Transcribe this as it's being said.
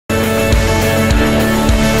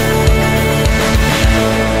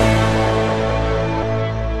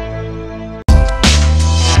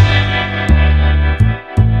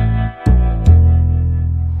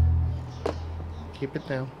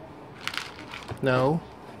No.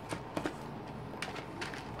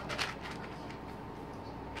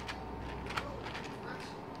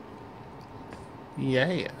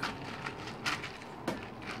 Yeah.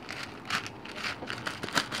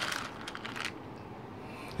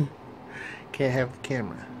 Can't have the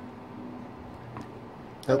camera.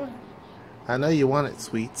 Nope. I know you want it,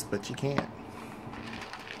 sweets, but you can't.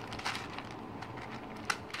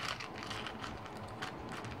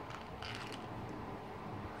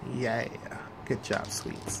 Yeah. Good job,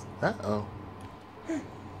 sweets. Uh-oh.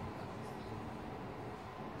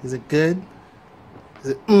 Is it good? Is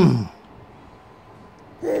it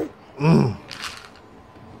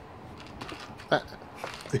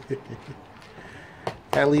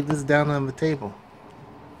Gotta leave this down on the table.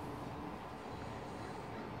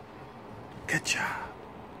 Good job.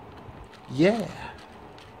 Yeah.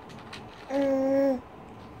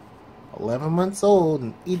 11 months old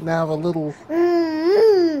and eating out of a little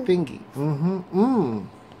thingy.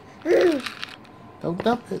 Don't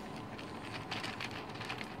dump it.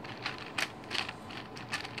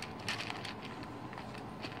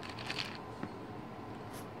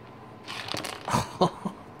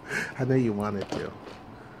 I know you wanted to.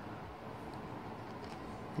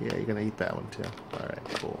 Yeah, you're gonna eat that one too. Alright,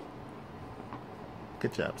 cool.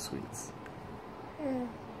 Good job, sweets. Baby,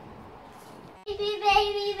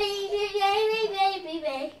 baby, baby, baby, baby,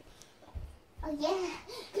 baby. Oh yeah.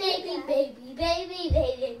 Baby, baby, baby,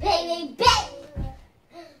 baby, baby, baby.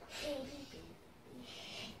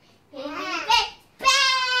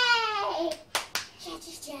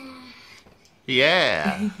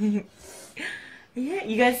 Yeah. Yeah,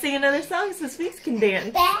 you guys sing another song so Sweets can dance.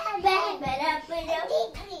 You're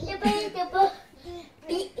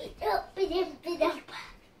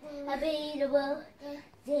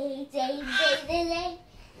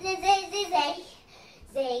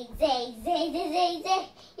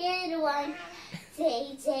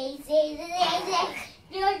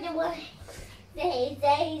the one. You're the one.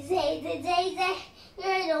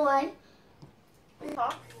 You're the one.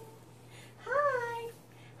 Hi,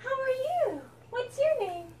 how are you? What's your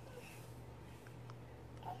name?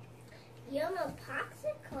 Yellow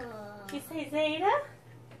popsicle. You say Zayda?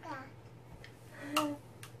 Yeah.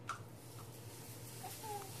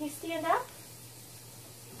 You stand up?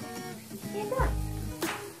 Stand up.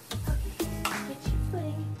 Okay, get your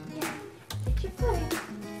footing. Yeah, get your footing.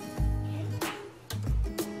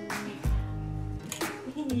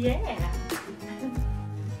 Okay. Yeah.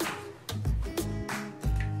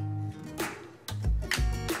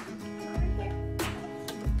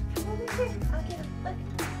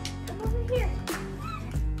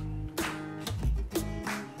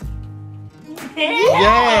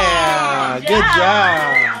 Yeah, good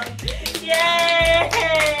job. Yay!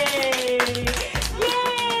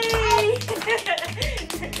 Yay!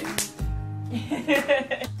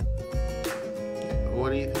 What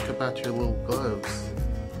do you think about your little gloves?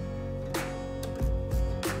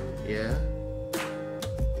 Yeah?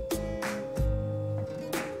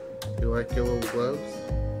 You like your little gloves?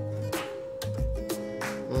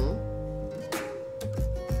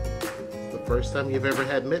 It's the first time you've ever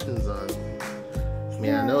had mittens on. I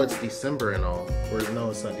mean, I know it's December and all. Or no,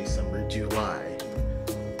 it's not December, July.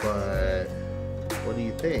 But what do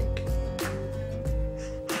you think?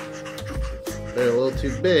 They're a little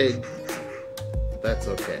too big. That's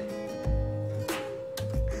okay.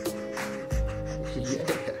 Yeah.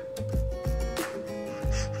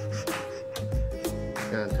 You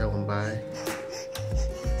gonna tell them bye?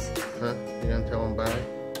 Huh? You gonna tell them bye?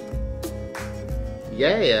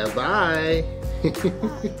 Yeah, bye.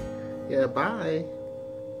 Yeah, bye.